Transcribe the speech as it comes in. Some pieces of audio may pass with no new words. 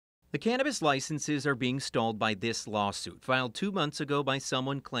The cannabis licenses are being stalled by this lawsuit, filed 2 months ago by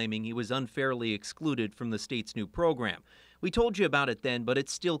someone claiming he was unfairly excluded from the state's new program. We told you about it then, but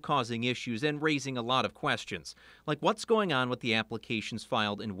it's still causing issues and raising a lot of questions, like what's going on with the applications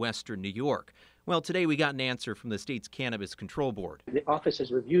filed in Western New York. Well, today we got an answer from the state's Cannabis Control Board. The office has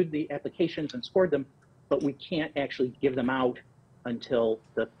reviewed the applications and scored them, but we can't actually give them out until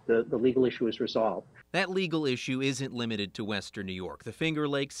the legal issue is resolved. That legal issue isn't limited to Western New York. The Finger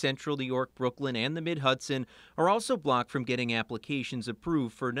Lakes, Central New York, Brooklyn, and the Mid-Hudson are also blocked from getting applications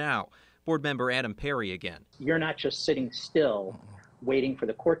approved for now. Board member Adam Perry again. You're not just sitting still waiting for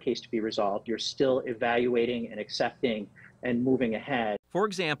the court case to be resolved. You're still evaluating and accepting and moving ahead. For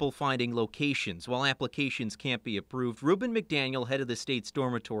example, finding locations. While applications can't be approved, Ruben McDaniel, head of the state's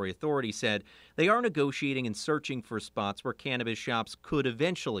dormitory authority, said they are negotiating and searching for spots where cannabis shops could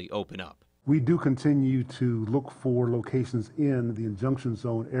eventually open up. We do continue to look for locations in the injunction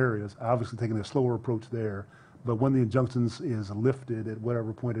zone areas, obviously taking a slower approach there. But when the injunctions is lifted at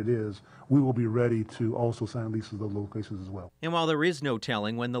whatever point it is, we will be ready to also sign leases of those locations as well. And while there is no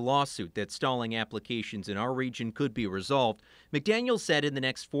telling when the lawsuit that's stalling applications in our region could be resolved, McDaniel said in the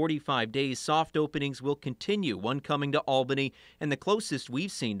next 45 days, soft openings will continue, one coming to Albany and the closest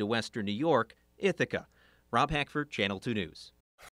we've seen to Western New York, Ithaca. Rob Hackford, Channel 2 News.